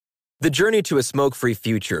The journey to a smoke-free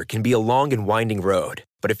future can be a long and winding road,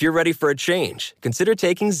 but if you're ready for a change, consider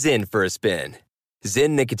taking Zyn for a spin.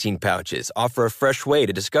 Zyn nicotine pouches offer a fresh way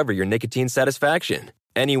to discover your nicotine satisfaction.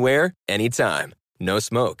 Anywhere, anytime. No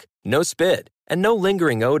smoke, no spit, and no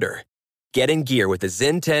lingering odor. Get in gear with the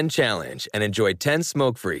Zyn 10 Challenge and enjoy 10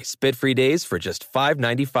 smoke-free, spit-free days for just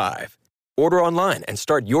 $5.95. Order online and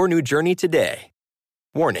start your new journey today.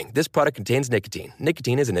 Warning, this product contains nicotine.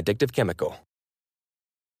 Nicotine is an addictive chemical.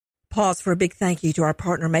 Pause for a big thank you to our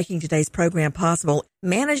partner making today's program possible.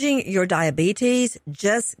 Managing your diabetes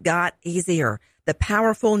just got easier. The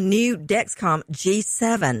powerful new Dexcom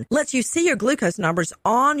G7 lets you see your glucose numbers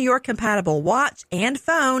on your compatible watch and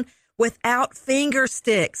phone without finger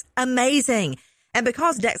sticks. Amazing. And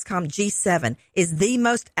because Dexcom G7 is the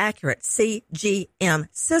most accurate CGM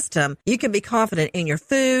system, you can be confident in your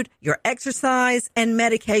food, your exercise, and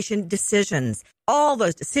medication decisions. All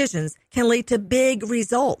those decisions can lead to big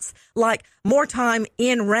results, like more time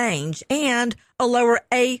in range and a lower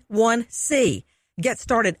A1C. Get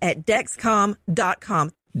started at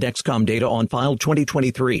Dexcom.com. Dexcom data on file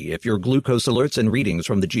 2023. If your glucose alerts and readings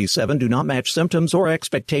from the G7 do not match symptoms or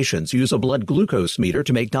expectations, use a blood glucose meter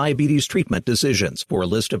to make diabetes treatment decisions. For a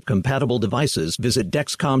list of compatible devices, visit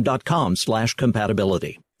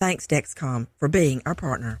Dexcom.com/compatibility. Thanks, Dexcom, for being our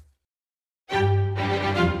partner.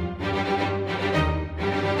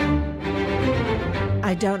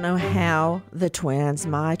 I don't know how the twins,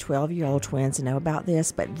 my 12-year-old twins, know about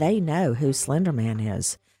this, but they know who Slender Man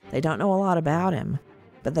is. They don't know a lot about him,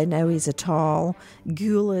 but they know he's a tall,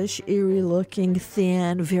 ghoulish, eerie-looking,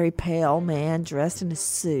 thin, very pale man dressed in a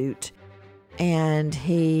suit. And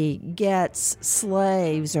he gets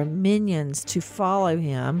slaves or minions to follow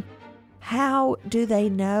him. How do they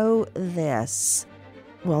know this?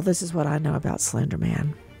 Well, this is what I know about Slender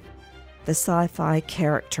Man. The sci-fi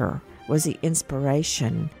character was the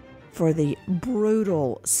inspiration for the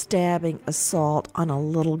brutal stabbing assault on a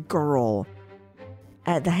little girl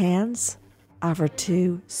at the hands of her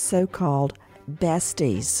two so-called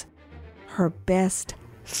besties, her best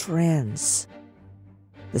friends.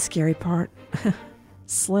 The scary part,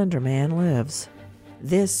 Slender Man lives.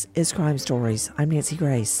 This is Crime Stories. I'm Nancy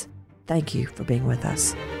Grace. Thank you for being with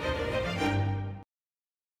us.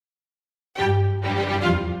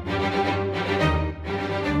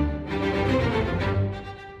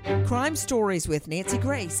 Crime Stories with Nancy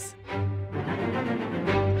Grace.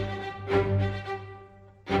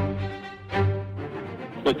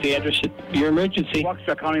 What's the address of your emergency?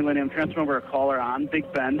 Waukesha County, Lincoln. Transfer over a caller on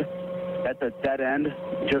Big Bend at the dead end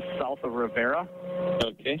just south of Rivera.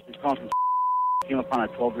 Okay. He's calling from came upon a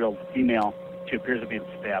 12-year-old female. She appears to be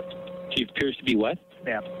stabbed. She appears to be what?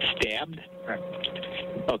 Stabbed. Stabbed? Correct.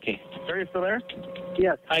 Okay. Sir, you still there?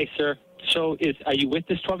 Yes. Hi, sir. So are you with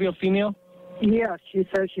this 12-year-old female? Yes, she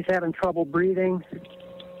says she's having trouble breathing.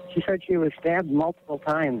 She said she was stabbed multiple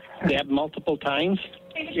times. Stabbed multiple times?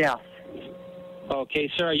 Yes. Okay,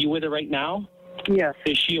 sir. Are you with her right now? Yes.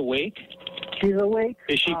 Is she awake? She's awake.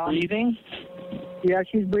 Is she breathing? Yeah,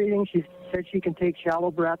 she's breathing. She said she can take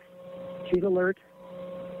shallow breaths. She's alert.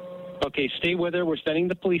 Okay, stay with her. We're sending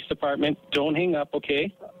the police department. Don't hang up,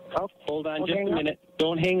 okay? Oh, hold on don't just a hang up. minute.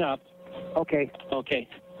 Don't hang up. Okay. Okay.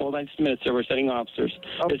 Hold on just a minute, sir. We're sending officers.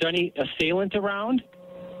 Okay. Is there any assailant around?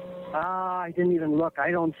 I didn't even look. I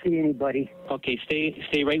don't see anybody. Okay,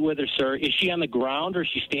 stay right with her, sir. Is she on the ground or is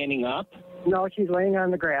she standing up? No, she's laying on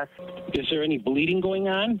the grass. Is there any bleeding going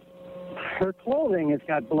on? Her clothing has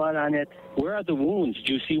got blood on it. Where are the wounds?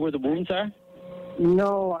 Do you see where the wounds are?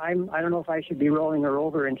 No, I don't know if I should be rolling her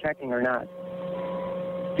over and checking or not.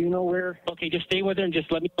 Do you know where? Okay, just stay with her and just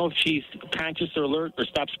let me know if she's conscious or alert or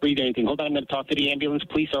stops breathing or anything. Hold on, I'm going to talk to the ambulance.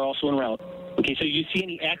 Police are also en route. Okay, so you see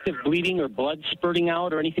any active bleeding or blood spurting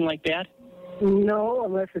out or anything like that? No,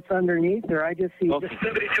 unless it's underneath her. I just see just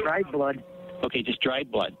dried blood. Okay, just dried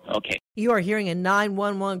blood. Okay. You are hearing a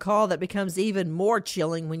 911 call that becomes even more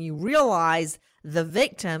chilling when you realize the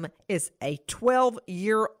victim is a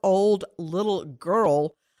 12-year-old little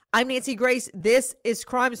girl. I'm Nancy Grace. This is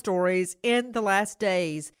Crime Stories. In the last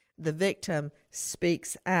days, the victim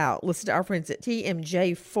speaks out. Listen to our friends at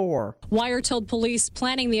TMJ4. Wire told police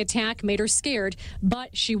planning the attack made her scared,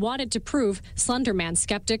 but she wanted to prove Slender Man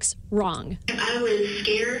skeptics wrong. I was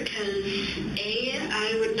scared because A,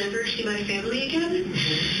 I would never see my family again,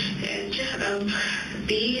 and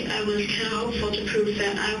B, I was kind of hopeful to prove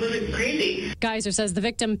that I wasn't crazy. Geyser says the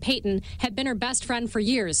victim, Peyton, had been her best friend for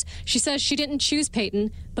years. She says she didn't choose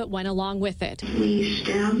Peyton, but went along with it. We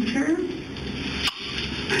stabbed her.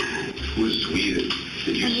 That was weird.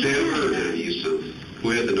 Did you stab her or did you? Who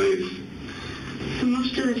had the knife?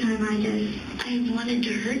 Most of the time I did. I wanted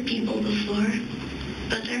to hurt people before.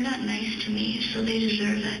 but they're not nice to me, so they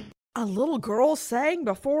deserve it. A little girl saying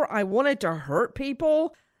before I wanted to hurt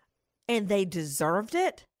people, and they deserved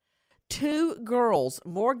it? Two girls,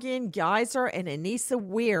 Morgan Geyser and Anissa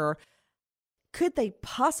Weir, could they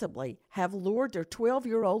possibly have lured their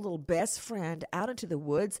 12-year-old little best friend out into the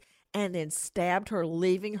woods and then stabbed her,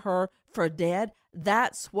 leaving her for dead?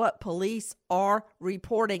 That's what police are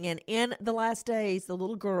reporting. And in the last days, the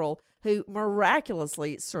little girl who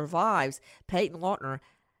miraculously survives, Peyton Lautner,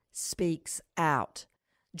 speaks out.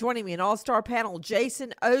 Joining me, an all-star panel,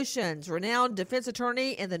 Jason Oceans, renowned defense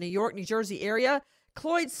attorney in the New York, New Jersey area,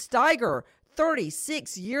 Cloyd Steiger,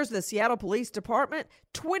 36 years in the Seattle Police Department,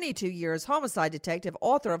 22 years homicide detective,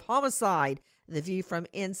 author of Homicide, The View from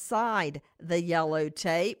Inside the Yellow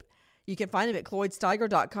Tape. You can find him at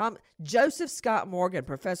CloydSteiger.com. Joseph Scott Morgan,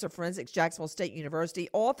 professor of forensics, Jacksonville State University,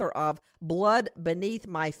 author of Blood Beneath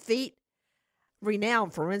My Feet.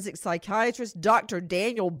 Renowned forensic psychiatrist Dr.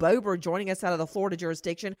 Daniel Bober joining us out of the Florida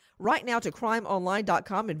jurisdiction. Right now to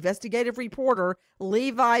crimeonline.com investigative reporter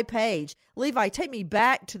Levi Page. Levi, take me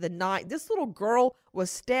back to the night this little girl was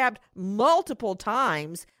stabbed multiple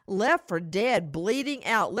times, left for dead, bleeding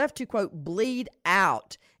out, left to, quote, bleed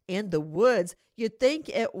out in the woods. You'd think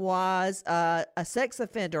it was a sex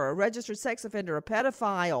offender, a registered sex offender, a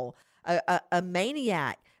pedophile, a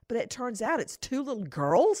maniac. But it turns out it's two little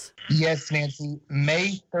girls? Yes, Nancy.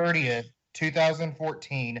 May 30th,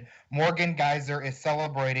 2014, Morgan Geyser is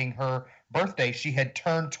celebrating her birthday. She had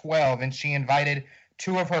turned 12, and she invited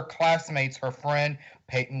two of her classmates, her friend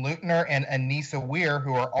Peyton Lautner and Anissa Weir,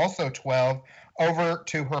 who are also 12, over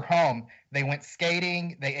to her home. They went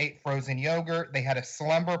skating. They ate frozen yogurt. They had a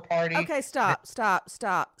slumber party. Okay, stop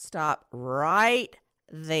right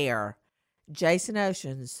there. Jason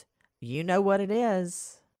Oceans, you know what it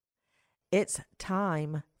is. It's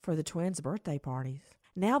time for the twins' birthday parties.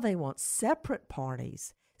 Now they want separate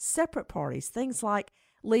parties. Things like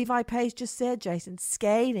Levi Page just said, Jason,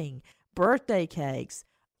 skating, birthday cakes,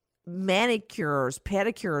 manicures,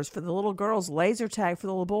 pedicures for the little girls, laser tag for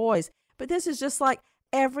the little boys. But this is just like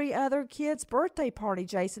every other kid's birthday party,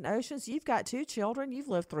 Jason Oceans. You've got two children. You've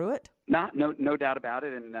lived through it. No doubt about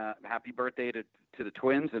it. And happy birthday to the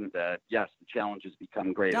twins. And yes, the challenge has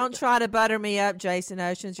become greater. Don't try to butter me up, Jason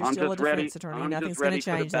Oceans. You're still a defense attorney. Nothing's going to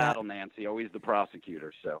change for the battle, Nancy. Always the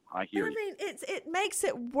prosecutor. So I hear you. I mean, it makes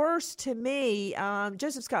it worse to me.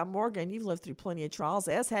 Joseph Scott Morgan, you've lived through plenty of trials,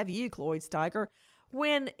 as have you, Cloyd Steiger.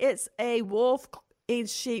 When it's a wolf in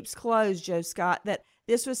sheep's clothes, Joe Scott, that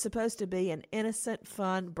this was supposed to be an innocent,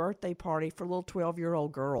 fun birthday party for little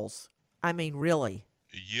 12-year-old girls. I mean, really.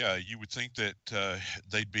 Yeah, you would think that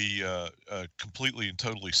they'd be completely and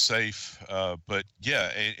totally safe. But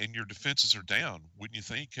yeah, and your defenses are down, wouldn't you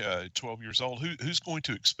think? 12 years old, who's going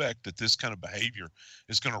to expect that this kind of behavior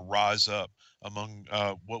is going to rise up among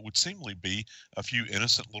what would seemingly be a few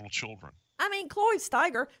innocent little children? I mean, Cloyd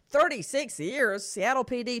Steiger, 36 years, Seattle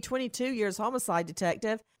PD, 22 years homicide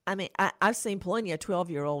detective. I mean, I've seen plenty of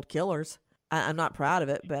 12-year-old killers. I'm not proud of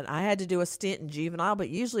it, but I had to do a stint in juvenile, but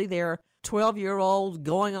usually they're 12-year-olds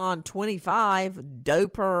going on 25,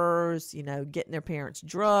 dopers, getting their parents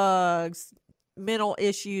drugs, mental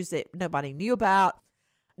issues that nobody knew about.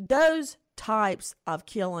 Those types of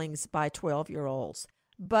killings by 12-year-olds.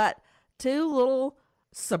 But two little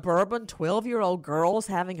suburban 12-year-old girls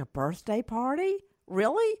having a birthday party?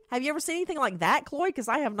 Really? Have you ever seen anything like that, Cloyd? Because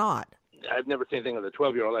I have not. I've never seen anything of the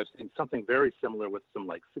 12-year-old. I've seen something very similar with some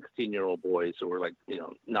 16-year-old boys who were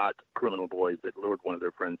not criminal boys that lured one of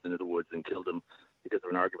their friends into the woods and killed him because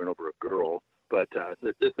of an argument over a girl. But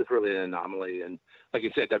this is really an anomaly. And like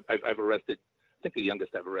you said, I've arrested, I think the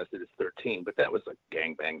youngest I've arrested is 13, but that was a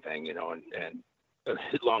gangbang thing, and a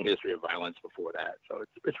long history of violence before that. So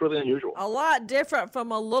it's really unusual. A lot different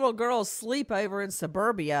from a little girl's sleepover in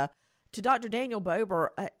suburbia. To Dr. Daniel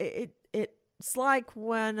Bober, it's like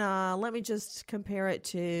when, let me just compare it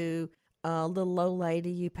to a little old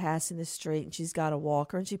lady you pass in the street and she's got a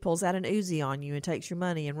walker and she pulls out an Uzi on you and takes your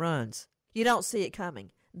money and runs. You don't see it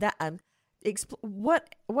coming. That what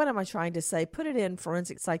am I trying to say? Put it in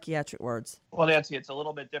forensic psychiatric words. Well, Nancy, it's a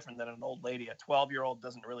little bit different than an old lady. A 12-year-old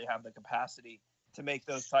doesn't really have the capacity to make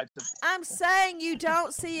those types of... I'm saying you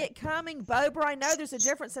don't see it coming, Bober. I know there's a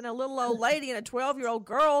difference in a little old lady and a 12-year-old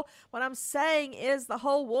girl. What I'm saying is the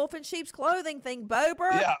whole wolf in sheep's clothing thing, Bober.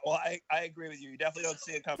 Yeah, well, I agree with you. You definitely don't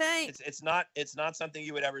see it coming. It's not something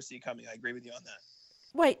you would ever see coming. I agree with you on that.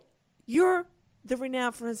 Wait, you're the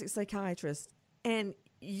renowned forensic psychiatrist, and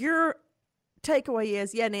your takeaway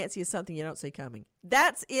is, yeah, Nancy, is something you don't see coming.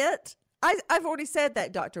 That's it? I've already said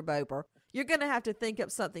that, Dr. Bober. You're going to have to think up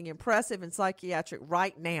something impressive and psychiatric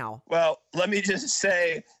right now. Well, let me just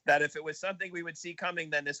say that if it was something we would see coming,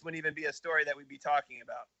 then this wouldn't even be a story that we'd be talking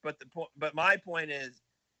about. But my point is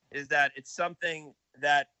that it's something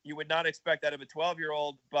that you would not expect out of a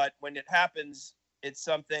 12-year-old, but when it happens, it's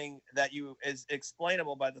something that is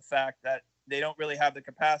explainable by the fact that they don't really have the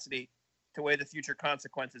capacity to weigh the future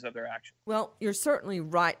consequences of their actions. Well, you're certainly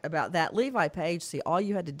right about that. Levi Page, see, all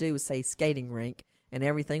you had to do was say skating rink, and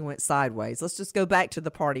everything went sideways. Let's just go back to the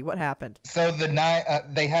party. What happened? So the night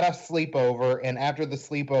they had a sleepover, and after the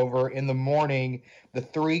sleepover in the morning, the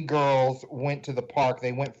 3 girls went to the park.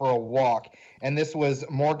 They went for a walk, and this was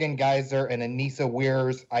Morgan Geyser and Anissa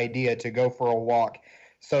Weir's idea to go for a walk.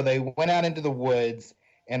 So they went out into the woods,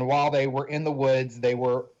 and while they were in the woods, they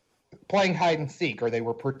were playing hide and seek, or they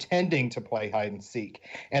were pretending to play hide and seek.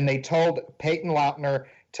 And they told Peyton Lautner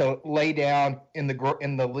to lay down in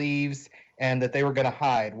the leaves and that they were going to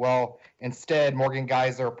hide. Well, instead, Morgan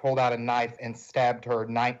Geyser pulled out a knife and stabbed her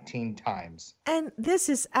 19 times. And this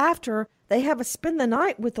is after they have a spend the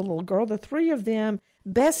night with the little girl, the 3 of them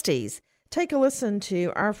besties. Take a listen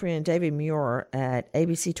to our friend David Muir at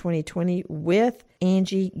ABC 2020 with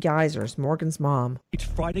Angie Geysers, Morgan's mom. It's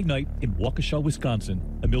Friday night in Waukesha, Wisconsin,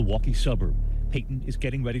 a Milwaukee suburb. Peyton is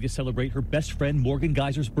getting ready to celebrate her best friend Morgan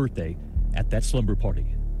Geyser's birthday at that slumber party.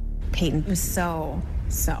 Peyton was so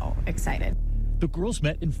excited. The girls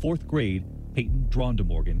met in 4th grade. Peyton drawn to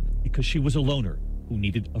Morgan because she was a loner who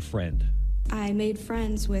needed a friend. I made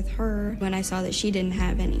friends with her when I saw that she didn't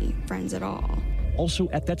have any friends at all. Also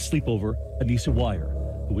at that sleepover, Anissa Weir,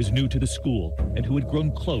 who was new to the school and who had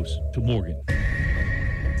grown close to Morgan.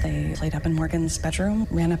 They played up in Morgan's bedroom,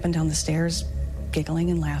 ran up and down the stairs, giggling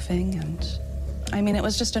and laughing, and it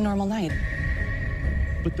was just a normal night.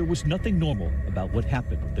 But there was nothing normal about what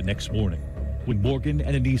happened the next morning when Morgan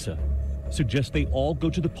and Anissa suggest they all go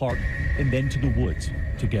to the park and then to the woods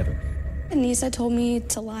together. Anissa told me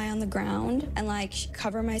to lie on the ground and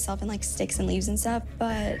cover myself in sticks and leaves and stuff,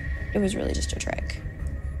 but it was really just a trick.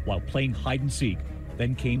 While playing hide and seek,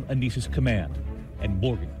 then came Anissa's command, and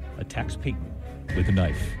Morgan attacks Peyton with a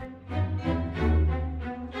knife.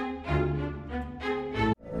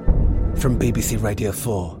 From BBC Radio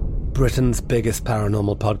 4, Britain's biggest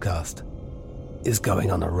paranormal podcast is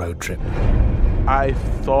going on a road trip. I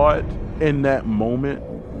thought in that moment,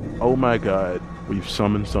 oh my God, we've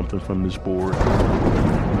summoned something from this board.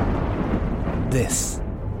 This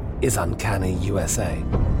is Uncanny USA.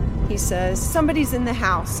 He says, somebody's in the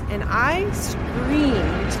house, and I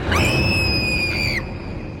screamed.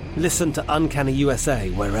 Listen to Uncanny USA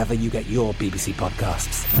wherever you get your BBC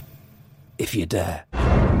podcasts, if you dare.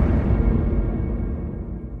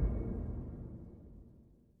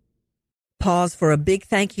 Pause for a big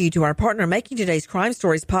thank you to our partner making today's crime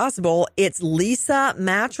stories possible. It's Leesa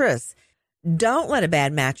Mattress. Don't let a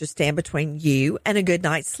bad mattress stand between you and a good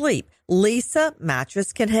night's sleep. Leesa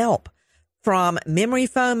Mattress can help. From memory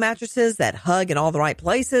foam mattresses that hug in all the right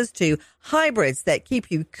places to hybrids that keep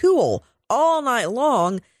you cool all night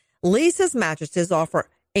long, Leesa's mattresses offer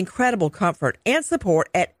incredible comfort and support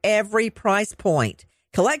at every price point.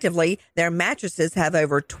 Collectively, their mattresses have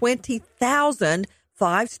over 20,000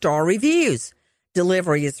 5-star reviews.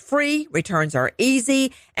 Delivery is free, returns are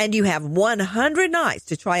easy, and you have 100 nights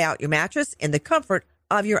to try out your mattress in the comfort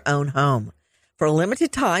of your own home. For a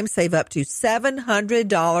limited time, save up to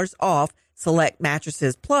 $700 off select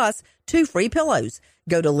mattresses plus 2 free pillows.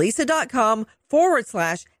 Go to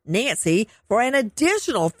Leesa.com/Nancy for an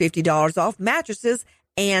additional $50 off mattresses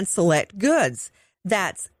and select goods.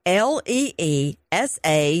 That's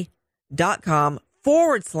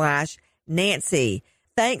LEESA.com/Nancy.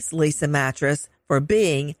 Thanks, Leesa Mattress, for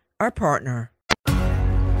being our partner.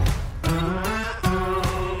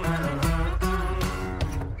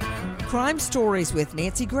 Crime Stories with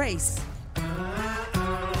Nancy Grace.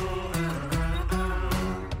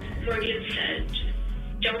 Morgan said,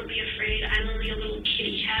 "Don't be afraid, I'm only a little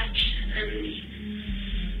kitty cat,"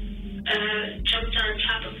 and jumped on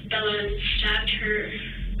top of Bella and stabbed her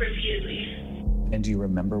repeatedly. And do you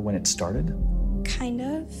remember when it started? Kind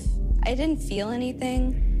of. I didn't feel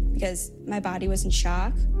anything because my body was in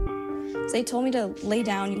shock. So they told me to lay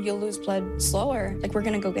down, you'll lose blood slower, we're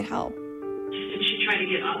gonna go get help. Did she try to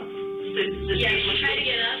get up? Yeah, she tried to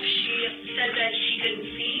get up. She said that she couldn't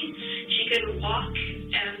see, she couldn't walk,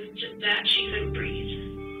 and that she couldn't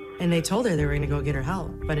breathe. And they told her they were gonna go get her help,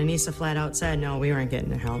 but Anissa flat out said, no, we weren't getting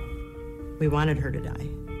her help. We wanted her to die.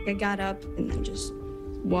 I got up and then just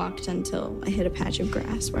walked until I hit a patch of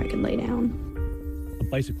grass where I could lay down. A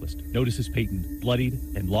bicyclist notices Peyton bloodied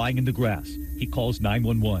and lying in the grass. He calls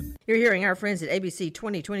 911. You're hearing our friends at ABC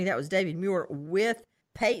 2020. That was David Muir with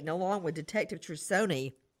Peyton along with Detective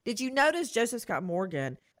Trussoni. Did you notice, Joseph Scott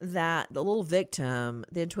Morgan, that the little victim,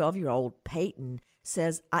 then 12-year-old Peyton,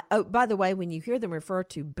 says, oh, by the way, when you hear them refer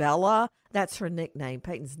to Bella, that's her nickname.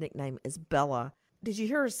 Peyton's nickname is Bella. Did you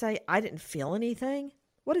hear her say, I didn't feel anything?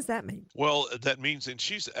 What does that mean? Well, that means, and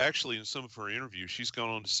she's actually in some of her interviews, she's gone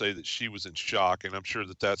on to say that she was in shock, and I'm sure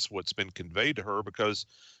that that's what's been conveyed to her, because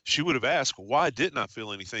she would have asked, why didn't I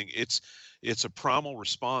feel anything? It's a primal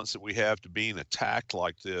response that we have to being attacked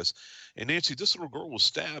like this. And Nancy, this little girl was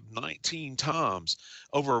stabbed 19 times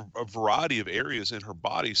over a variety of areas in her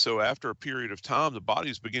body. So after a period of time, the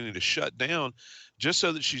body is beginning to shut down just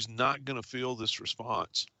so that she's not going to feel this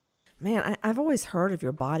response. Man, I've always heard of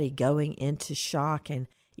your body going into shock and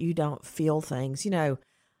you don't feel things. You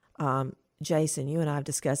know, Jason, you and I have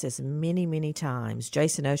discussed this many, many times.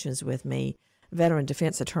 Jason Ocean's with me, veteran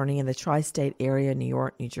defense attorney in the tri-state area, New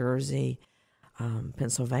York, New Jersey,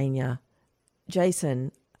 Pennsylvania.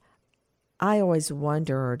 Jason, I always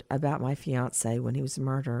wondered about my fiance when he was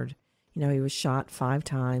murdered. You know, he was shot 5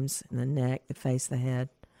 times in the neck, the face, the head.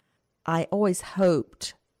 I always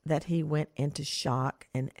hoped that he went into shock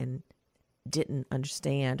and didn't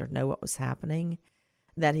understand or know what was happening,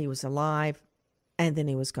 that he was alive, and then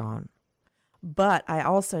he was gone. But I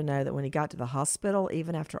also know that when he got to the hospital,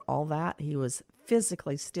 even after all that, he was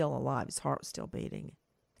physically still alive. His heart was still beating.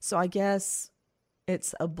 So I guess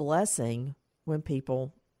it's a blessing when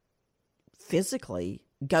people physically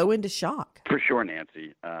go into shock. For sure,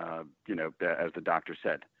 Nancy. You know, as the doctor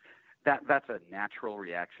said, that's a natural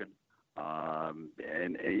reaction.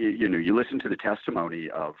 And you know, you listen to the testimony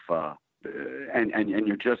of, and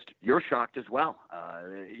you're shocked as well.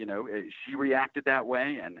 You know, she reacted that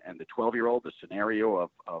way, and the 12-year-old, the scenario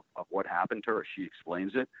of what happened to her, she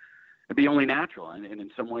explains it. It'd be only natural, and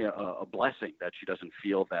in some way a blessing that she doesn't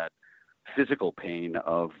feel that physical pain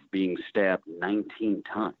of being stabbed 19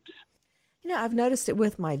 times. You know, I've noticed it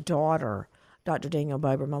with my daughter, Dr. Daniel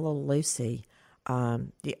Bober, my little Lucy.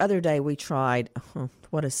 The other day we tried,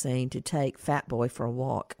 what a scene, to take Fat Boy for a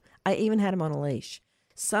walk. I even had him on a leash.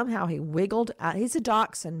 Somehow he wiggled out. He's a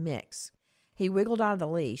dachshund mix. He wiggled out of the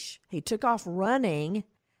leash. He took off running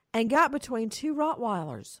and got between 2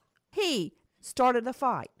 Rottweilers. He started a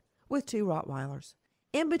fight with 2 Rottweilers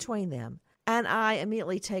in between them. And I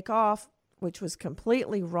immediately take off, which was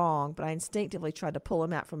completely wrong, but I instinctively tried to pull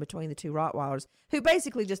him out from between the 2 Rottweilers, who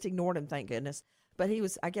basically just ignored him, thank goodness. But he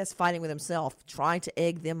was, I guess, fighting with himself, trying to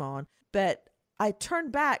egg them on. But I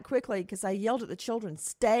turned back quickly because I yelled at the children,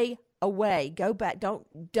 stay away, go back,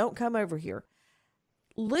 don't come over here.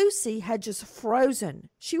 Lucy had just frozen.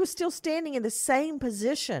 She was still standing in the same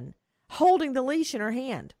position, holding the leash in her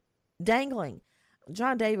hand, dangling.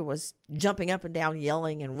 John David was jumping up and down,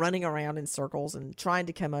 yelling and running around in circles and trying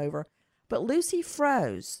to come over. But Lucy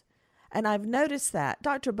froze. And I've noticed that.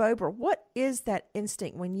 Dr. Bober, what is that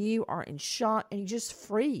instinct when you are in shock and you just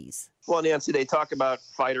freeze? Well, Nancy, they talk about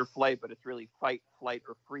fight or flight, but it's really fight, flight,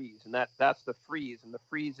 or freeze. And that's the freeze. And the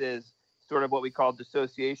freeze is sort of what we call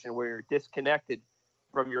dissociation, where you're disconnected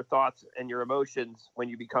from your thoughts and your emotions when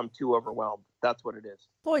you become too overwhelmed. That's what it is.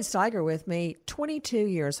 Floyd Steiger with me, 22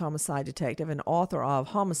 years homicide detective and author of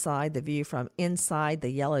Homicide, The View from Inside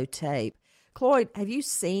the Yellow Tape. Cloyd, have you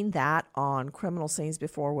seen that on criminal scenes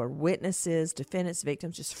before where witnesses, defendants,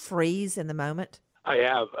 victims just freeze in the moment? I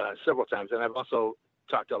have several times, and I've also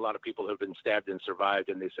talked to a lot of people who have been stabbed and survived,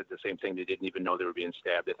 and they said the same thing. They didn't even know they were being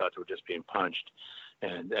stabbed. They thought they were just being punched.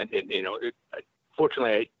 And you know,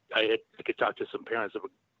 fortunately, I could talk to some parents of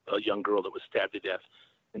a young girl that was stabbed to death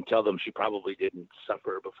and tell them she probably didn't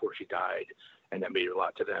suffer before she died, and that made a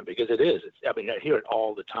lot to them, because it is. I mean, I hear it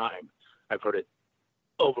all the time. I've heard it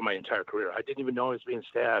over my entire career. I didn't even know I was being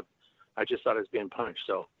stabbed. I just thought I was being punched.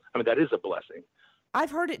 So, I mean, that is a blessing.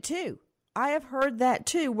 I've heard it too. I have heard that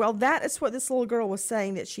too. Well, that is what this little girl was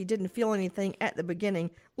saying, that she didn't feel anything at the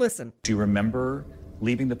beginning. Listen. Do you remember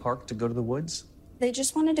leaving the park to go to the woods? They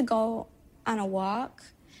just wanted to go on a walk,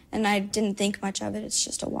 and I didn't think much of it. It's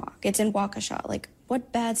just a walk. It's in Waukesha. Like,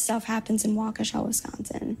 what bad stuff happens in Waukesha,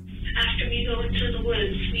 Wisconsin? After we go into the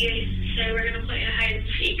woods, we say we're going to play a hide and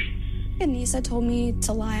seek. And Nisa told me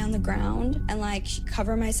to lie on the ground and, like,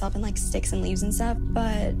 cover myself in, like, sticks and leaves and stuff,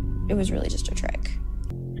 but it was really just a trick.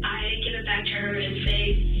 I give it back to her and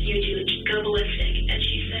say, you do, go ballistic. And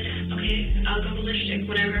she said, okay, I'll go ballistic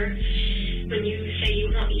whenever, when you say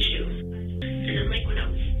you want me to. And I'm like, when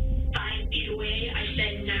I'm 5 feet away, I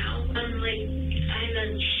said now. I'm like,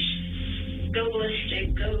 go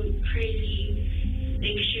ballistic, go crazy,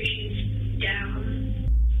 make sure she's down.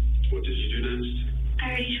 What did you do next? I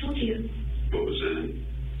already told you. What was that?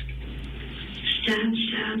 Stab,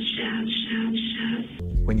 stab, stab, stab,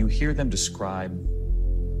 stab. When you hear them describe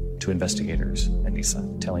to investigators,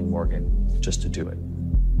 Anissa, telling Morgan just to do it.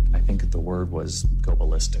 I think the word was go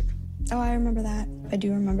ballistic. Oh, I remember that. I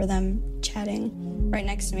do remember them chatting right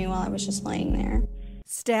next to me while I was just laying there.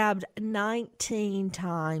 Stabbed 19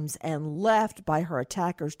 times and left by her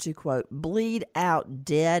attackers to, quote, bleed out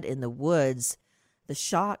dead in the woods. The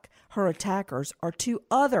shock, her attackers are two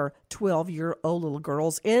other 12-year-old little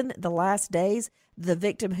girls. In the last days, the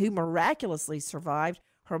victim who miraculously survived,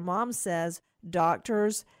 her mom says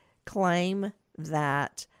doctors claim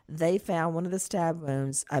that they found one of the stab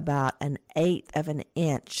wounds about 1/8 of an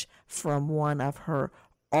inch from one of her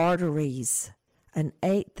arteries.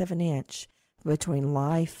 1/8 of an inch between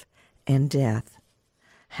life and death.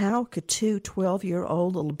 How could two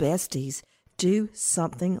 12-year-old little besties do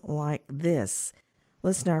something like this?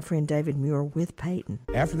 Listen to our friend David Muir with Peyton.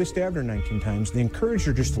 After they stabbed her 19 times, they encouraged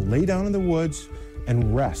her just to lay down in the woods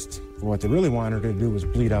and rest. What they really wanted her to do was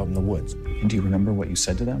bleed out in the woods. And do you remember what you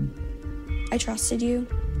said to them? I trusted you.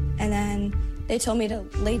 And then they told me to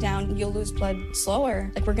lay down. You'll lose blood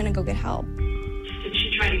slower. Like, we're going to go get help. Did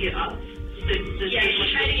she try to get up? Yeah,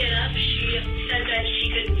 she tried to get up. She said that she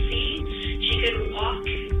couldn't see, she couldn't walk,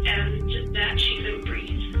 and just that she couldn't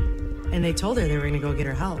breathe. And they told her they were going to go get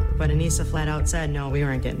her help. But Anissa flat out said, no, we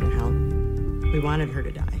weren't getting her help. We wanted her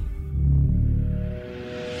to die.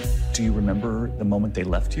 Do you remember the moment they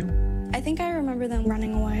left you? I think I remember them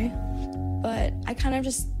running away. But I kind of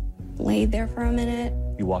just laid there for a minute.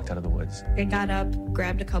 You walked out of the woods. I got up,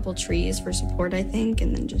 grabbed a couple trees for support, I think,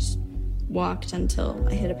 and then just walked until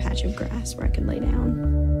I hit a patch of grass where I could lay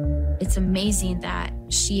down. It's amazing that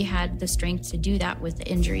she had the strength to do that with the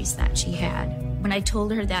injuries that she had. When I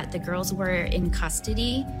told her that the girls were in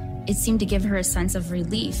custody, it seemed to give her a sense of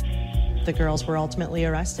relief. The girls were ultimately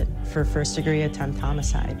arrested for first-degree attempt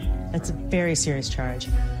homicide. That's a very serious charge.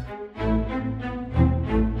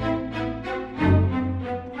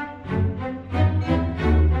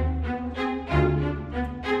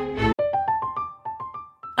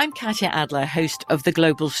 I'm Katya Adler, host of The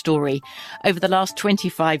Global Story. Over the last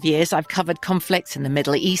 25 years, I've covered conflicts in the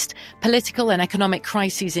Middle East, political and economic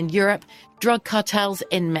crises in Europe, drug cartels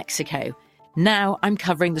in Mexico. Now I'm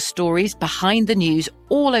covering the stories behind the news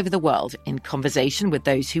all over the world in conversation with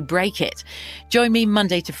those who break it. Join me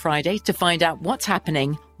Monday to Friday to find out what's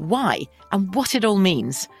happening, why, and what it all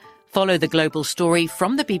means. Follow The Global Story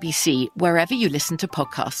from the BBC wherever you listen to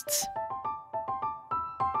podcasts.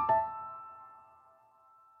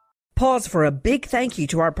 Pause for a big thank you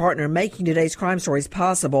to our partner making today's crime stories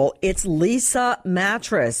possible. It's Leesa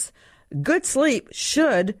Mattress. Good sleep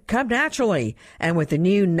should come naturally. And with the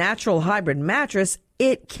new natural hybrid mattress,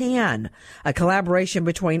 it can. A collaboration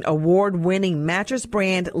between award-winning mattress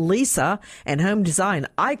brand Leesa and home design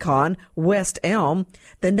icon West Elm,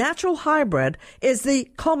 the natural hybrid is the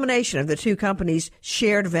culmination of the two companies'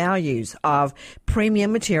 shared values of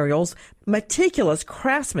premium materials, meticulous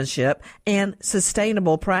craftsmanship, and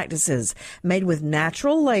sustainable practices. Made with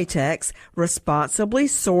natural latex, responsibly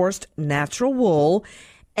sourced natural wool,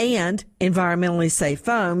 and environmentally safe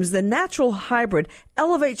foams, the natural hybrid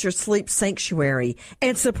elevates your sleep sanctuary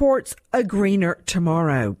and supports a greener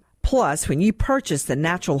tomorrow. Plus, when you purchase the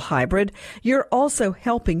natural hybrid, you're also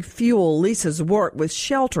helping fuel Leesa's work with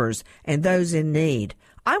shelters and those in need.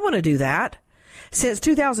 I want to do that. Since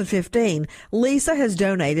 2015, Leesa has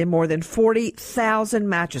donated more than 40,000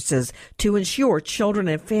 mattresses to ensure children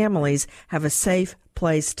and families have a safe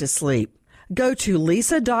place to sleep. Go to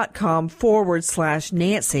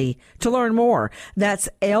Leesa.com/Nancy to learn more. That's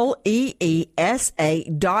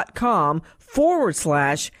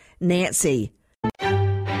LEESA.com/Nancy.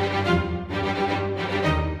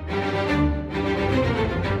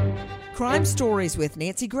 Crime Stories with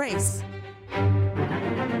Nancy Grace.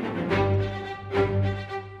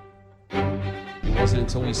 It wasn't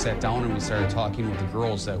until we sat down and we started talking with the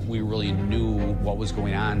girls that we really knew what was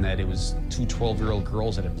going on, that it was two 12-year-old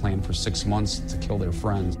girls that had planned for 6 months to kill their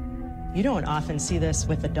friends. You don't often see this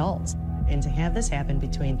with adults, and to have this happen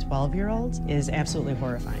between 12-year-olds is absolutely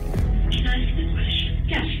horrifying. Can I ask a question?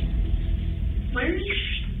 Yes. Where is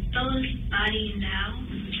Bella's body now?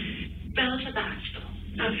 Bella's at the hospital.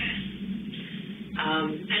 Okay. I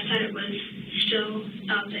thought it was still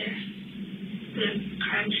out there, the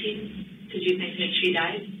crime scene. Did you think that she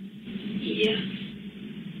died? Yeah.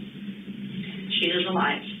 She is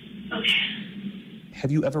alive. Okay.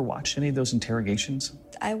 Have you ever watched any of those interrogations?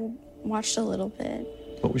 I watched a little bit.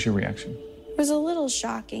 What was your reaction? It was a little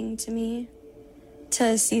shocking to me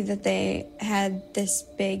to see that they had this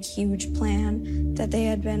big, huge plan that they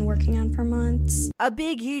had been working on for months. A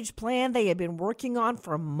big, huge plan they had been working on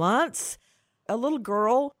for months? A little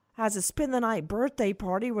girl has a spend-the-night birthday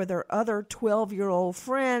party with her other 12-year-old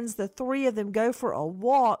friends. The three of them go for a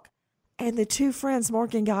walk, and the two friends,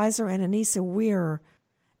 Morgan Geyser and Anissa Weir,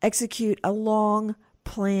 execute a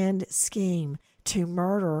long-planned scheme to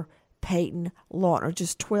murder Peyton Lautner,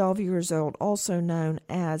 just 12 years old, also known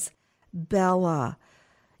as Bella.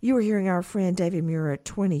 You were hearing our friend David Muir at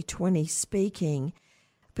 2020 speaking,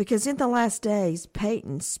 because in the last days,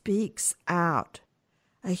 Peyton speaks out.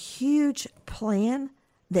 A huge plan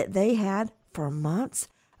that they had for months,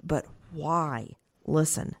 but why?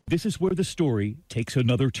 Listen. This is where the story takes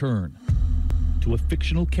another turn to a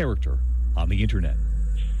fictional character on the internet.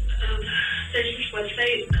 There's this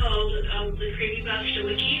website called the Creepypasta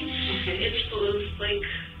Wiki. It's full of like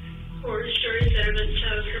horror stories that are meant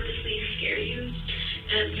to purposely scare you.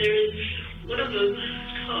 And there's one of them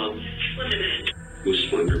called Slenderman. Who's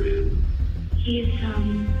Slenderman? He's this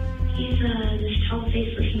tall,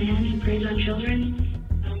 faceless man who preys on children.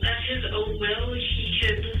 At his own will, he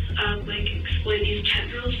can exploit these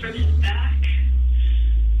tendrils from his back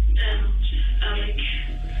and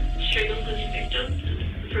strangle his victims.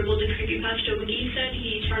 From what the Creepypasta Wiki said,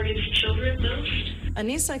 he targets children most.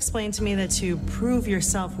 Anissa explained to me that to prove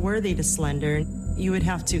yourself worthy to Slender, you would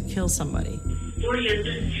have to kill somebody.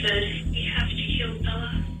 Morgan said, "You have to kill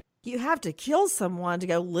Bella." You have to kill someone to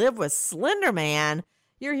go live with Slender Man.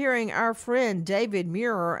 You're hearing our friend David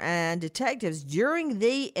Muir and detectives during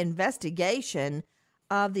the investigation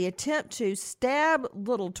of the attempt to stab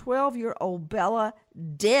little 12-year-old Bella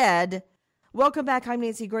dead. Welcome back. I'm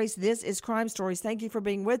Nancy Grace. This is Crime Stories. Thank you for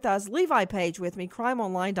being with us. Levi Page with me,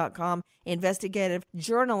 crimeonline.com, investigative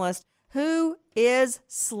journalist. Who is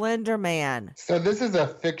Slender Man? So this is a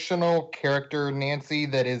fictional character, Nancy,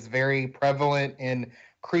 that is very prevalent in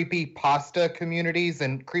creepypasta communities.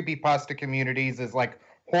 And creepypasta communities is like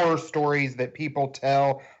horror stories that people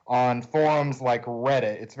tell on forums like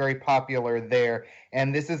Reddit. It's very popular there.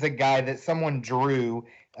 And this is a guy that someone drew,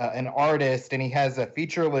 an artist, and he has a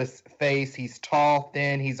featureless face. He's tall,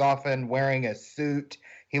 thin. He's often wearing a suit.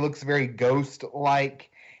 He looks very ghost-like.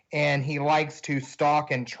 And he likes to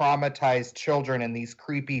stalk and traumatize children in these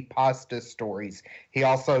creepypasta stories. He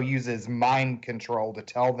also uses mind control to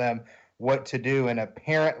tell them what to do. And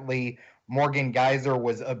apparently, Morgan Geyser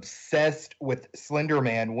was obsessed with Slender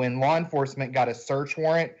Man. When law enforcement got a search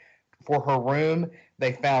warrant for her room,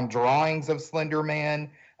 they found drawings of Slender Man.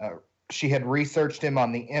 She had researched him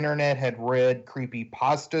on the internet, had read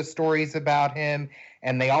creepypasta stories about him,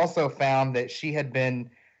 and they also found that she had been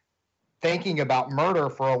thinking about murder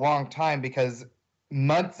for a long time because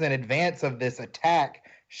months in advance of this attack,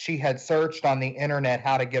 she had searched on the internet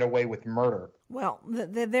how to get away with murder. Well,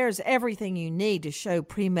 there's everything you need to show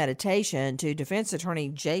premeditation to defense attorney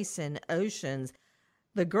Jason Oceans.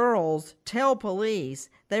 The girls tell police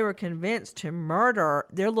they were convinced to murder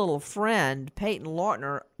their little friend, Peyton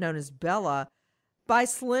Lautner, known as Bella, by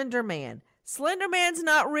Slender Man. Slender Man's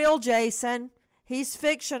not real, Jason. He's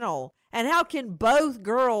fictional. And how can both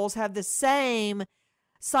girls have the same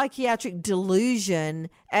psychiatric delusion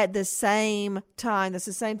at the same time? That's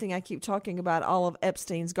the same thing I keep talking about all of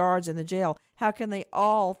Epstein's guards in the jail. How can they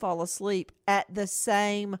all fall asleep at the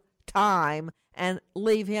same time and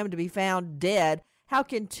leave him to be found dead? How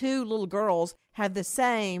can two little girls have the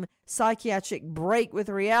same psychiatric break with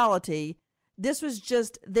reality? This was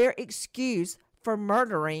just their excuse for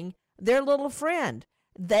murdering their little friend.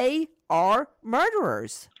 They are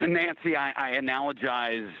murderers. Nancy, I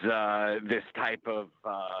analogize this type of,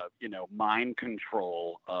 mind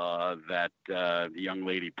control that the young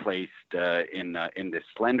lady placed in this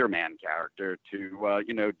Slender Man character to,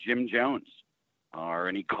 Jim Jones or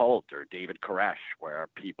any cult or David Koresh, where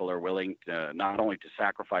people are willing to not only to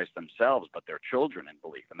sacrifice themselves, but their children in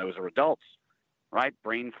belief. And those are adults, right?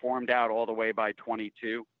 Brain formed out all the way by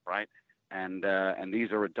 22, right? And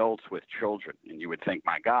these are adults with children. And you would think,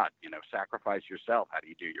 my God, sacrifice yourself. How do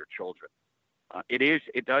you do your children?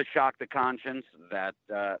 It does shock the conscience that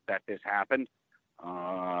this happened.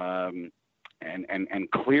 And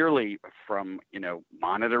clearly from,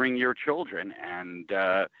 monitoring your children and,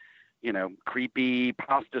 creepy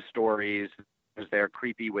pasta stories, because they're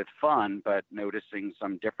creepy with fun, but noticing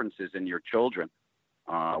some differences in your children.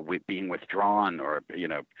 With being withdrawn or,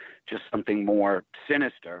 just something more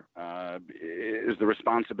sinister is the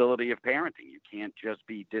responsibility of parenting. You can't just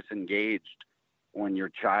be disengaged when your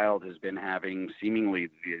child has been having seemingly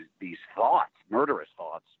these thoughts, murderous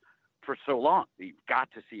thoughts, for so long. You've got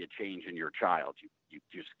to see a change in your child. You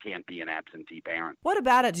just can't be an absentee parent. What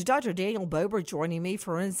about it? Dr. Daniel Bober joining me,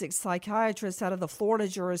 forensic psychiatrist out of the Florida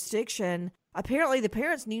jurisdiction. Apparently the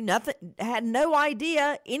parents knew nothing, had no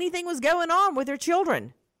idea anything was going on with their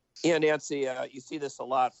children. Yeah, Nancy, you see this a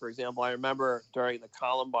lot. For example, I remember during the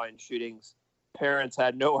Columbine shootings, parents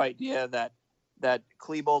had no idea that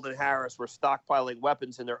Klebold and Harris were stockpiling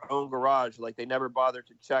weapons in their own garage. Like, they never bothered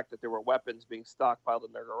to check that there were weapons being stockpiled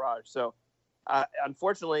in their garage. So,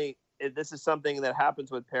 unfortunately, this is something that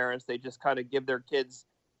happens with parents. They just kind of give their kids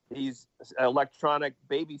these electronic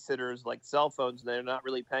babysitters like cell phones, and they're not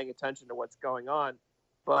really paying attention to what's going on.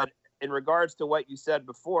 But in regards to what you said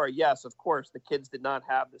before, yes, of course, the kids did not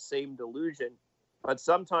have the same delusion. But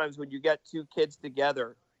sometimes when you get two kids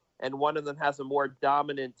together and one of them has a more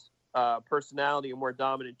dominant personality and more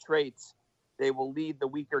dominant traits, they will lead the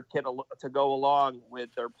weaker kid to go along with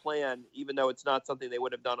their plan, even though it's not something they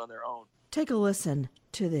would have done on their own. Take a listen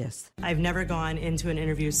to this. I've never gone into an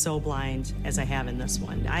interview so blind as I have in this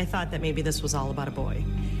one. I thought that maybe this was all about a boy.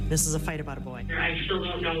 This is a fight about a boy. I still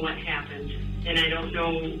don't know what happened, and I don't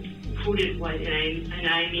know who did what, and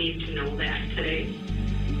I need to know that today.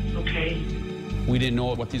 Okay? We didn't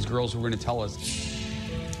know what these girls were going to tell us.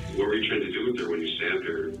 What were you trying to do with her when you stabbed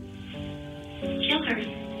her? Kill her.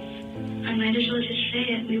 I might as well just say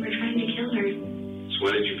it. We were trying to kill her. So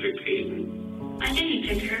why did you pick Peyton? I didn't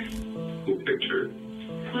pick her. Who picked her?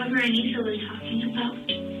 Whoever Anissa was talking about.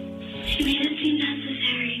 She made it seem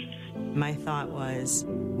necessary. My thought was,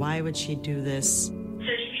 why would she do this? There's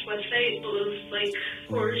this website full of, like,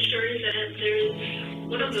 horror stories, and there's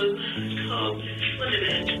one of them called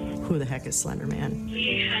Slenderman. Who the heck is Slender Man?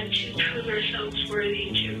 We had to prove ourselves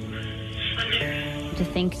worthy to Slender. To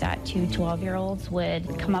think that two 12-year-olds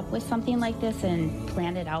would come up with something like this and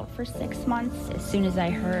plan it out for 6 months. As soon as I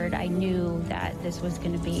heard, I knew that this was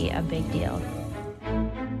going to be a big deal.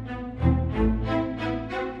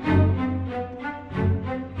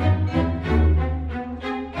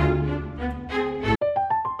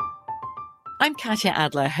 I'm Katya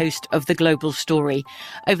Adler, host of The Global Story.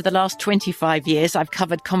 Over the last 25 years, I've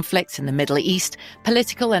covered conflicts in the Middle East,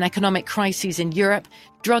 political and economic crises in Europe,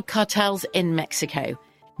 drug cartels in Mexico.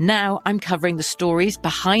 Now I'm covering the stories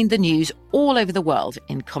behind the news all over the world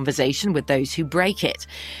in conversation with those who break it.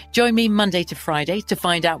 Join me Monday to Friday to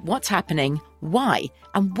find out what's happening, why,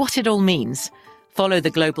 and what it all means. Follow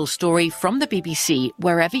The Global Story from the BBC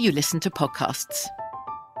wherever you listen to podcasts.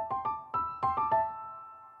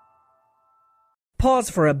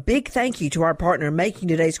 Pause for a big thank you to our partner making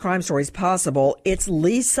today's crime stories possible. It's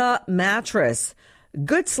Leesa Mattress.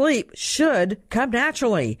 Good sleep should come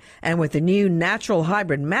naturally. And with the new natural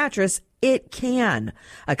hybrid mattress, it can.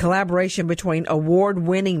 A collaboration between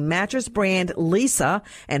award-winning mattress brand Leesa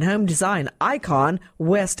and home design icon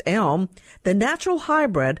West Elm, the natural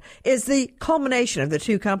hybrid is the culmination of the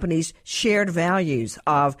two companies' shared values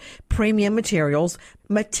of premium materials,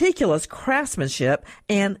 meticulous craftsmanship,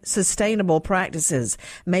 and sustainable practices.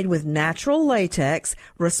 Made with natural latex,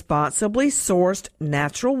 responsibly sourced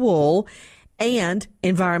natural wool, and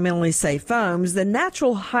environmentally safe foams, the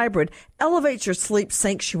natural hybrid elevates your sleep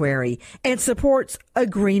sanctuary and supports a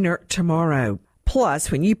greener tomorrow.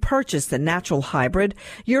 Plus, when you purchase the natural hybrid,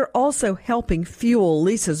 you're also helping fuel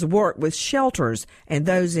Leesa's work with shelters and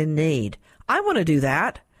those in need. I want to do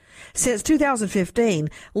that. Since 2015,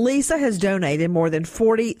 Leesa has donated more than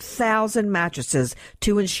 40,000 mattresses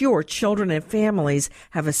to ensure children and families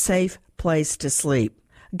have a safe place to sleep.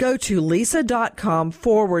 Go to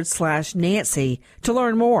leesa.com/Nancy to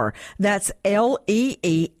learn more. That's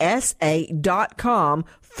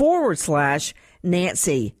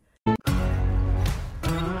LEESA.com/Nancy.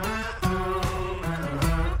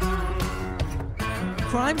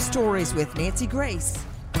 Crime Stories with Nancy Grace.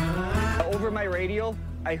 Over my radio,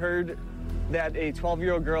 I heard that a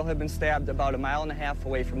 12-year-old girl had been stabbed about 1.5 miles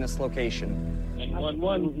away from this location.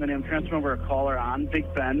 911. My name is transferring over a caller on Big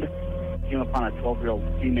Bend. Came upon a 12-year-old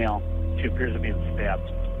female. She appears to be stabbed.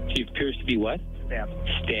 She appears to be what? Stabbed.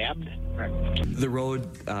 Stabbed? Correct. The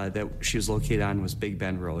road that she was located on was Big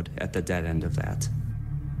Bend Road at the dead end of that.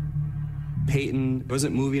 Peyton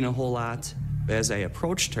wasn't moving a whole lot, but as I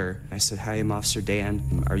approached her, I said, "Hi, I'm Officer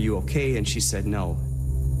Dan. Are you okay?" And she said, "No."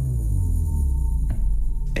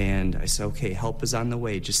 And I said, "Okay, help is on the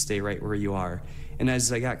way. Just stay right where you are." And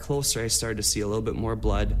as I got closer, I started to see a little bit more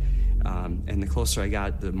blood. And the closer I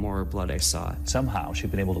got, the more blood I saw. Somehow she'd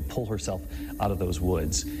been able to pull herself out of those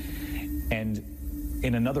woods. And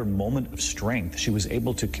in another moment of strength, she was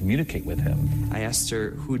able to communicate with him. I asked her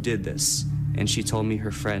who did this, and she told me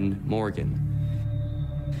her friend Morgan.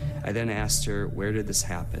 I then asked her, where did this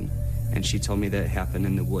happen? And she told me that it happened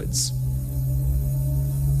in the woods.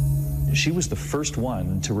 She was the first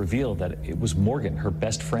one to reveal that it was Morgan, her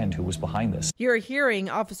best friend, who was behind this. You're hearing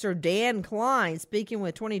Officer Dan Klein speaking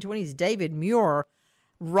with 2020's David Muir.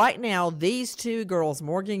 Right now, these two girls,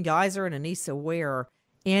 Morgan Geyser and Anissa Ware,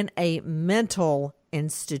 in a mental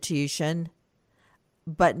institution,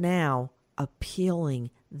 but now appealing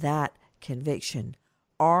that conviction.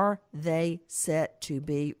 Are they set to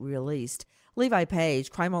be released? Levi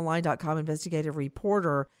Page, crimeonline.com investigative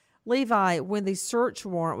reporter. Levi, when the search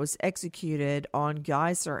warrant was executed on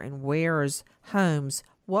Geyser and Ware's homes,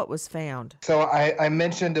 what was found? So I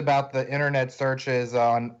mentioned about the internet searches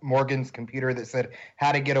on Morgan's computer that said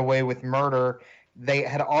how to get away with murder. They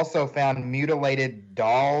had also found mutilated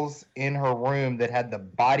dolls in her room that had the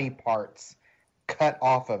body parts cut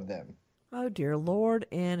off of them. Oh, dear Lord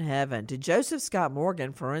in heaven. To Joseph Scott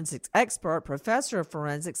Morgan, forensics expert, professor of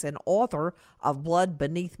forensics, and author of Blood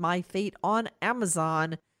Beneath My Feet on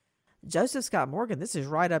Amazon. Joseph Scott Morgan, this is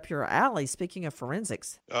right up your alley, speaking of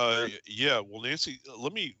forensics. Yeah, well, Nancy,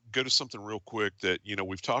 let me go to something real quick that,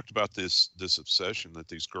 we've talked about this obsession that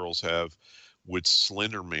these girls have with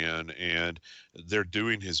Slender Man, and they're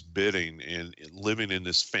doing his bidding and living in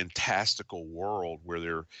this fantastical world where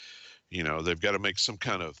they've got to make some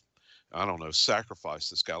kind of, sacrifice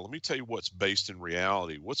this guy. Let me tell you what's based in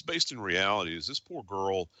reality. What's based in reality is this poor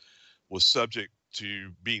girl was subject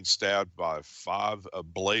to being stabbed by a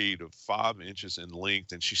blade of 5 inches in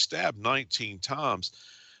length, and she stabbed 19 times.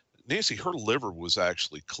 Nancy, her liver was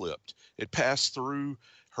actually clipped. It passed through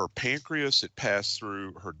her pancreas, it passed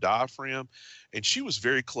through her diaphragm, and she was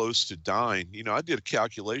very close to dying. I did a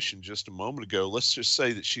calculation just a moment ago. Let's just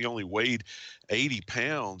say that she only weighed 80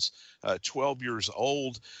 pounds, 12 years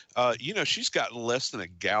old. She's gotten less than a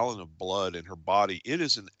gallon of blood in her body. It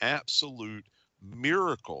is an absolute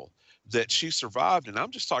miracle that she survived, and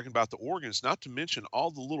I'm just talking about the organs, not to mention all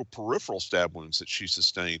the little peripheral stab wounds that she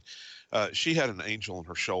sustained. She had an angel in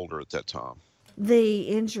her shoulder at that time. The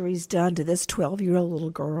injuries done to this 12-year-old little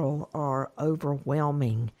girl are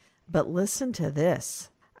overwhelming. But listen to this.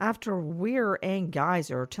 After Weir and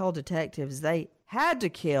Geyser tell detectives they had to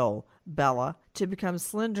kill Bella to become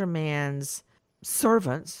Slender Man's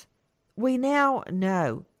servants, we now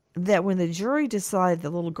know that when the jury decided the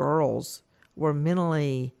little girls were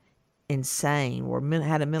mentally insane or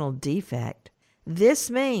had a mental defect, this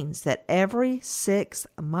means that every 6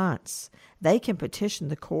 months they can petition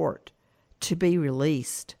the court to be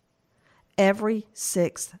released. Every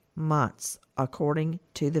 6 months, according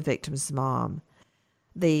to the victim's mom.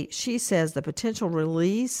 She says the potential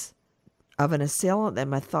release of an assailant that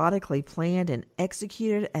methodically planned and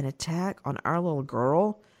executed an attack on our little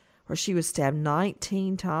girl, where she was stabbed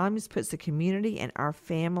 19 times, puts the community and our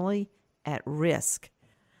family at risk.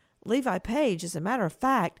 Levi Page, as a matter of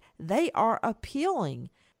fact, they are appealing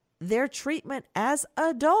their treatment as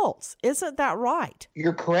adults. Isn't that right?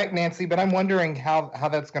 You're correct, Nancy, but I'm wondering how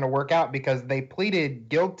that's going to work out because they pleaded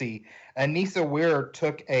guilty. Anissa Weir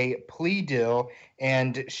took a plea deal,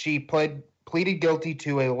 and she pleaded guilty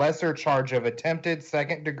to a lesser charge of attempted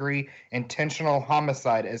second-degree intentional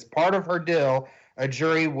homicide. As part of her deal, a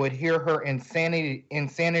jury would hear her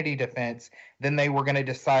insanity defense. Then they were going to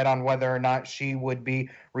decide on whether or not she would be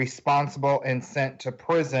responsible and sent to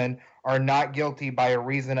prison or not guilty by a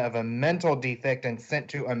reason of a mental defect and sent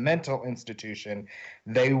to a mental institution.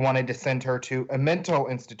 They wanted to send her to a mental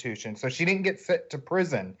institution. So she didn't get sent to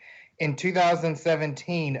prison. In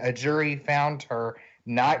 2017, a jury found her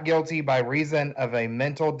not guilty by reason of a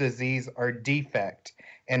mental disease or defect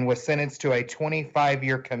and was sentenced to a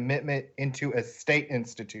 25-year commitment into a state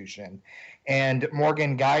institution. And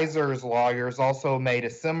Morgan Geyser's lawyers also made a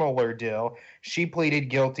similar deal. She pleaded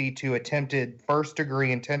guilty to attempted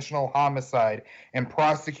first-degree intentional homicide, and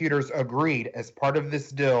prosecutors agreed as part of this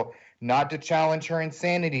deal not to challenge her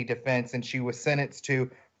insanity defense, and she was sentenced to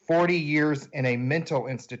 40 years in a mental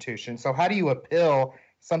institution. So how do you appeal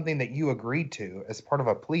something that you agreed to as part of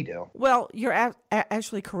a plea deal? Well, you're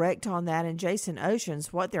actually correct on that. And Jason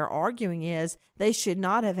Oceans, what they're arguing is they should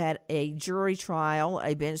not have had a jury trial,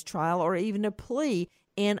 a bench trial, or even a plea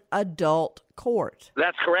in adult court.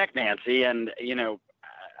 That's correct, Nancy. And,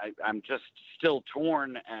 I'm just still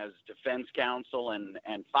torn as defense counsel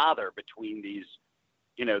and father between these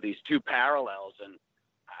two parallels. And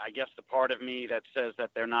I guess the part of me that says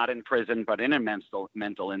that they're not in prison but in a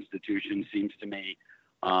mental institution seems to me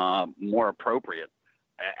more appropriate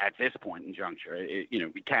at this point in juncture.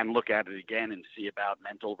 We can look at it again and see about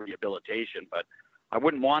mental rehabilitation, but I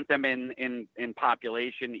wouldn't want them in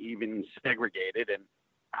population even segregated. And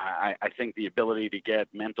I think the ability to get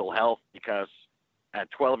mental health, because at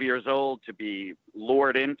 12 years old to be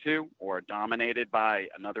lured into or dominated by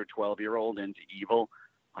another 12-year-old into evil,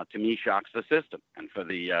 to me shocks the system. And for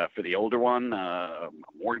the older one,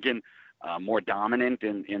 Morgan, more dominant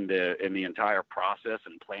in the entire process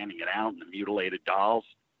and planning it out, and the mutilated dolls.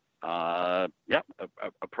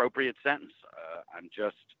 appropriate sentence. I'm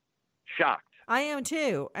just shocked. I am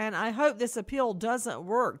too, and I hope this appeal doesn't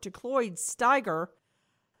work. To Cloyd Steiger,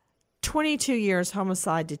 22 years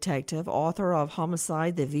homicide detective, author of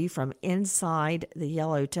Homicide, The View from Inside the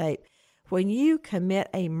Yellow Tape. When you commit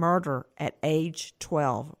a murder at age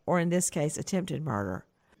 12, or in this case, attempted murder,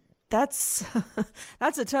 that's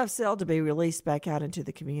a tough sell to be released back out into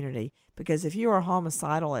the community, because if you are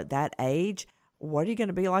homicidal at that age, what are you going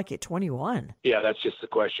to be like at 21? Yeah, that's just the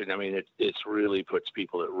question. I mean, it really puts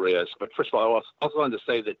people at risk. But first of all, I also wanted to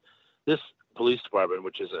say that this police department,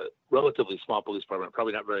 which is a relatively small police department,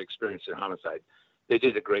 probably not very experienced in homicide, they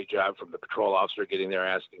did a great job from the patrol officer getting there,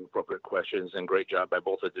 asking appropriate questions, and great job by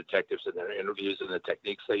both the detectives in their interviews and the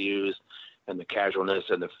techniques they use, and the casualness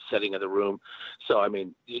and the setting of the room. So, I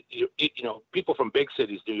mean, you know, people from big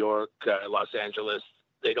cities, New York, Los Angeles,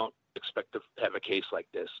 they don't expect to have a case like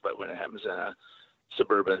this. But when it happens in a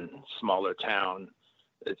suburban, smaller town,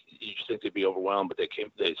 you just think they'd be overwhelmed, but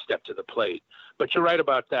they stepped to the plate. But you're right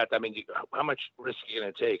about that. I mean, how much risk are you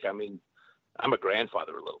going to take? I mean, I'm a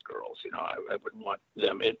grandfather of little girls. You know, I wouldn't want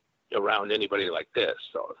them around anybody like this.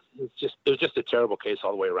 So it was just a terrible case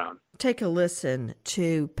all the way around. Take a listen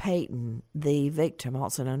to Peyton, the victim,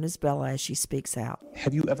 also known as Bella, as she speaks out.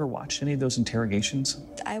 Have you ever watched any of those interrogations?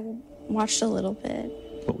 I watched a little bit.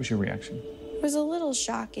 What was your reaction? It was a little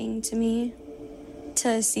shocking to me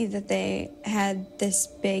to see that they had this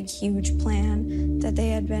big, huge plan that they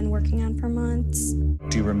had been working on for months.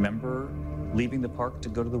 Do you remember leaving the park to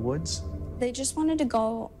go to the woods? They just wanted to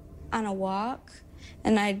go on a walk,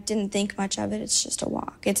 and I didn't think much of it. It's just a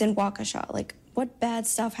walk. It's in Waukesha. Like, what bad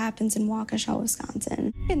stuff happens in Waukesha,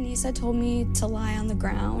 Wisconsin? And Nisa told me to lie on the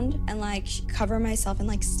ground and, like, cover myself in,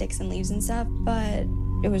 like, sticks and leaves and stuff, but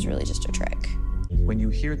it was really just a trick. When you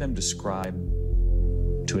hear them describe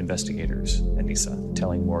to investigators, Anissa,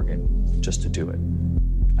 telling Morgan just to do it,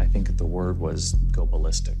 I think the word was go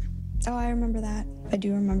ballistic. Oh, I remember that. I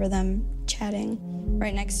do remember them chatting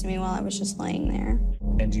right next to me while I was just laying there.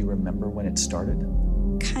 And do you remember when it started?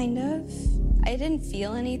 Kind of. I didn't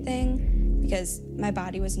feel anything because my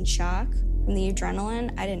body was in shock from the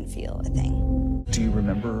adrenaline. I didn't feel a thing. Do you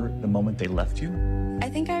remember the moment they left you? I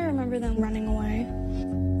think I remember them running away,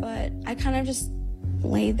 but I kind of just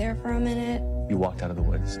laid there for a minute. You walked out of the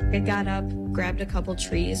woods. I got up, grabbed a couple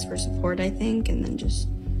trees for support, I think, and then just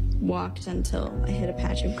walked until I hit a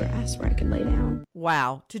patch of grass where I could lay down.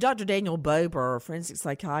 Wow. To Dr. Daniel Bober, a forensic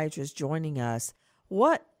psychiatrist joining us,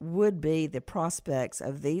 what would be the prospects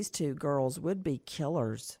of these two girls, would-be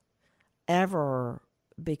killers, ever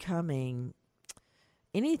becoming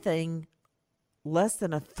anything less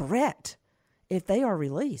than a threat if they are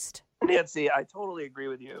released? Nancy, I totally agree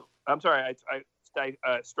with you. I'm sorry,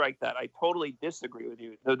 I strike that. I totally disagree with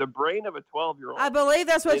you. The brain of a 12-year-old... I believe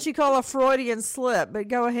that's what you call a Freudian slip, but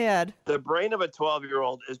go ahead. The brain of a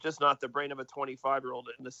 12-year-old is just not the brain of a 25-year-old,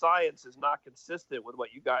 and the science is not consistent with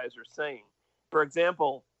what you guys are saying. For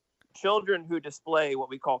example, children who display what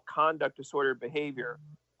we call conduct disorder behavior,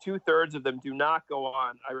 2/3 of them do not go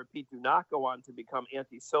on, I repeat, do not go on to become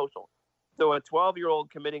antisocial. So a 12-year-old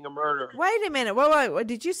committing a murder... Wait a minute. Wait.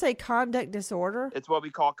 Did you say conduct disorder? It's what we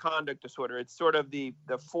call conduct disorder. It's sort of the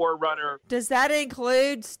forerunner. Does that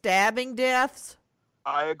include stabbing deaths?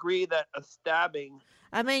 I agree that a stabbing...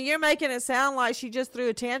 I mean, you're making it sound like she just threw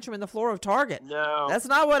a tantrum in the floor of Target. No. That's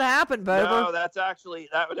not what happened, Bober. No, that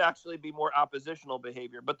would actually be more oppositional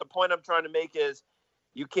behavior. But the point I'm trying to make is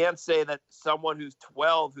you can't say that someone who's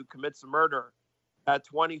 12 who commits a murder at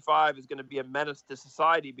 25 is going to be a menace to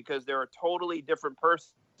society, because they're a totally different person.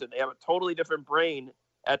 They have a totally different brain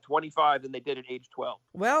at 25 than they did at age 12.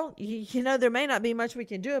 Well, you know, there may not be much we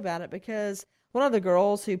can do about it, because one of the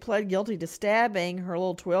girls who pled guilty to stabbing her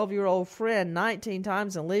little 12-year-old friend 19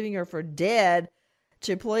 times and leaving her for dead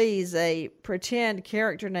to please a pretend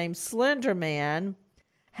character named Slender Man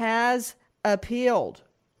has appealed.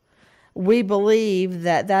 We believe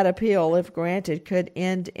that appeal, if granted, could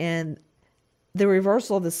end in the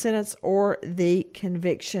reversal of the sentence or the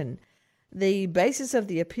conviction. The basis of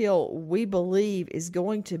the appeal, we believe, is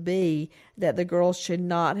going to be that the girls should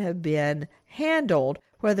not have been handled,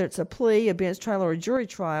 whether it's a plea, a bench trial, or a jury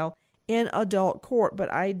trial, in adult court. But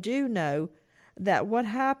I do know that what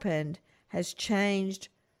happened has changed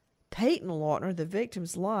Peyton Lautner, the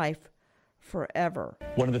victim's life, forever.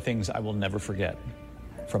 One of the things I will never forget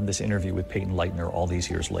from this interview with Peyton Leitner all these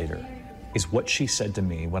years later is what she said to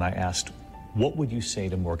me when I asked, what would you say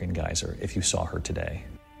to Morgan Geyser if you saw her today?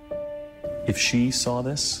 If she saw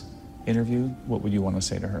this interview, what would you want to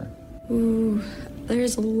say to her? Ooh,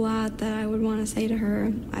 There's a lot that I would want to say to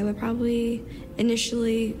her. I would probably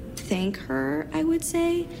initially thank her, I would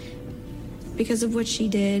say. Because of what she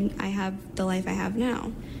did, I have the life I have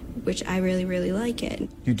now, which I really, really like it.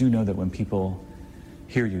 You do know that when people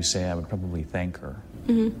hear you say, I would probably thank her,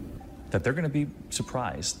 that they're going to be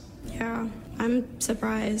surprised. Yeah, I'm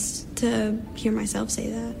surprised to hear myself say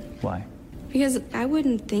that. Why? Because I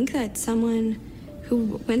wouldn't think that someone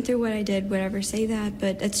who went through what I did would ever say that,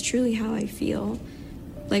 but that's truly how I feel.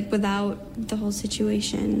 Like, without the whole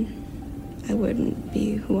situation, I wouldn't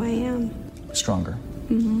be who I am. Stronger.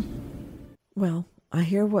 Well, I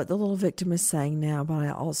hear what the little victim is saying now, but I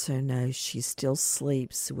also know she still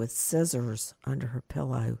sleeps with scissors under her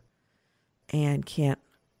pillow and can't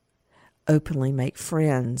openly make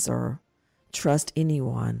friends or trust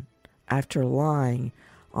anyone after lying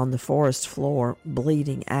on the forest floor,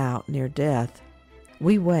 bleeding out near death.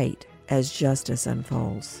 We wait as justice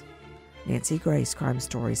unfolds. Nancy Grace, Crime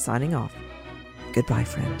Story, signing off. Goodbye,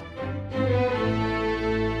 friend.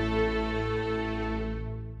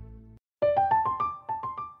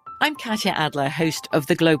 I'm Katya Adler, host of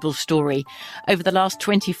The Global Story. Over the last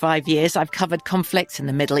 25 years, I've covered conflicts in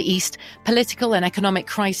the Middle East, political and economic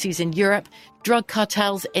crises in Europe, drug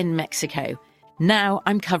cartels in Mexico. Now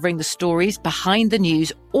I'm covering the stories behind the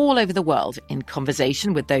news all over the world in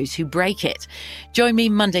conversation with those who break it. Join me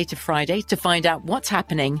Monday to Friday to find out what's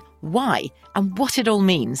happening, why, and what it all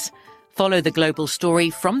means. Follow The Global Story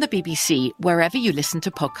from the BBC wherever you listen to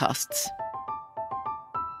podcasts.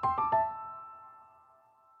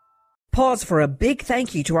 Pause for a big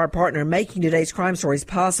thank you to our partner making today's crime stories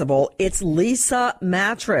possible. It's Leesa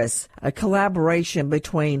Mattress, a collaboration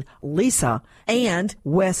between Leesa and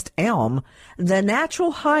West Elm. The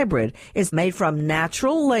natural hybrid is made from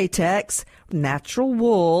natural latex, natural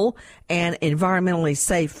wool, and environmentally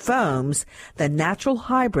safe foams. The natural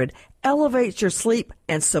hybrid elevates your sleep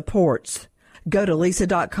and supports. Go to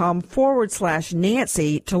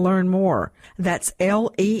Leesa.com/Nancy to learn more. That's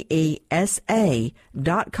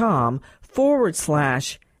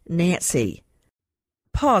LEESA.com/Nancy.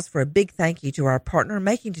 Pause for a big thank you to our partner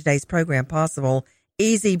making today's program possible,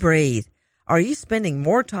 Easy Breathe. Are you spending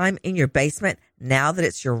more time in your basement now that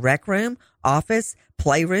it's your rec room, office,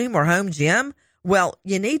 playroom, or home gym? Well,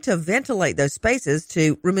 you need to ventilate those spaces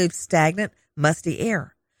to remove stagnant, musty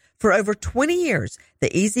air. For over 20 years,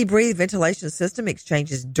 the Easy Breathe ventilation system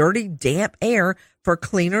exchanges dirty, damp air for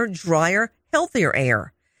cleaner, drier, healthier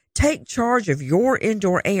air. Take charge of your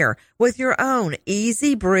indoor air with your own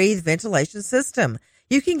Easy Breathe ventilation system.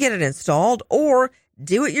 You can get it installed or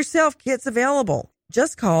do-it-yourself kits available.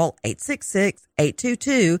 Just call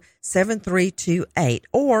 866-822-7328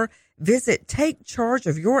 or visit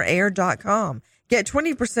takechargeofyourair.com. Get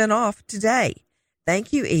 20% off today.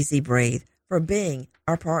 Thank you, Easy Breathe, for being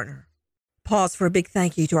our partner. Pause for a big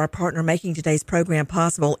thank you to our partner making today's program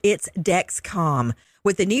possible. It's Dexcom.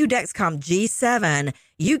 With the new Dexcom G7,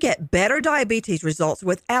 you get better diabetes results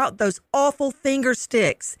without those awful finger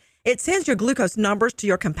sticks. It sends your glucose numbers to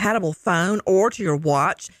your compatible phone or to your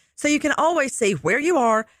watch, so you can always see where you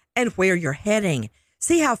are and where you're heading.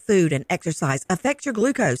 See how food and exercise affect your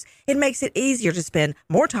glucose. It makes it easier to spend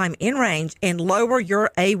more time in range and lower your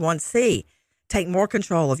A1C. Take more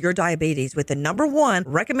control of your diabetes with the #1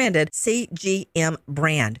 recommended CGM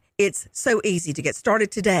brand. It's so easy to get started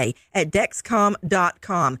today at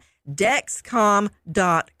Dexcom.com.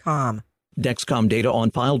 Dexcom.com. Dexcom data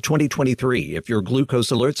on file 2023. If your glucose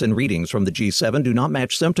alerts and readings from the G7 do not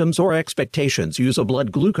match symptoms or expectations, use a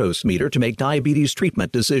blood glucose meter to make diabetes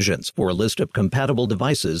treatment decisions. For a list of compatible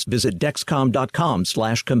devices, visit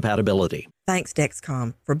Dexcom.com/compatibility. Thanks,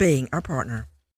 Dexcom, for being our partner.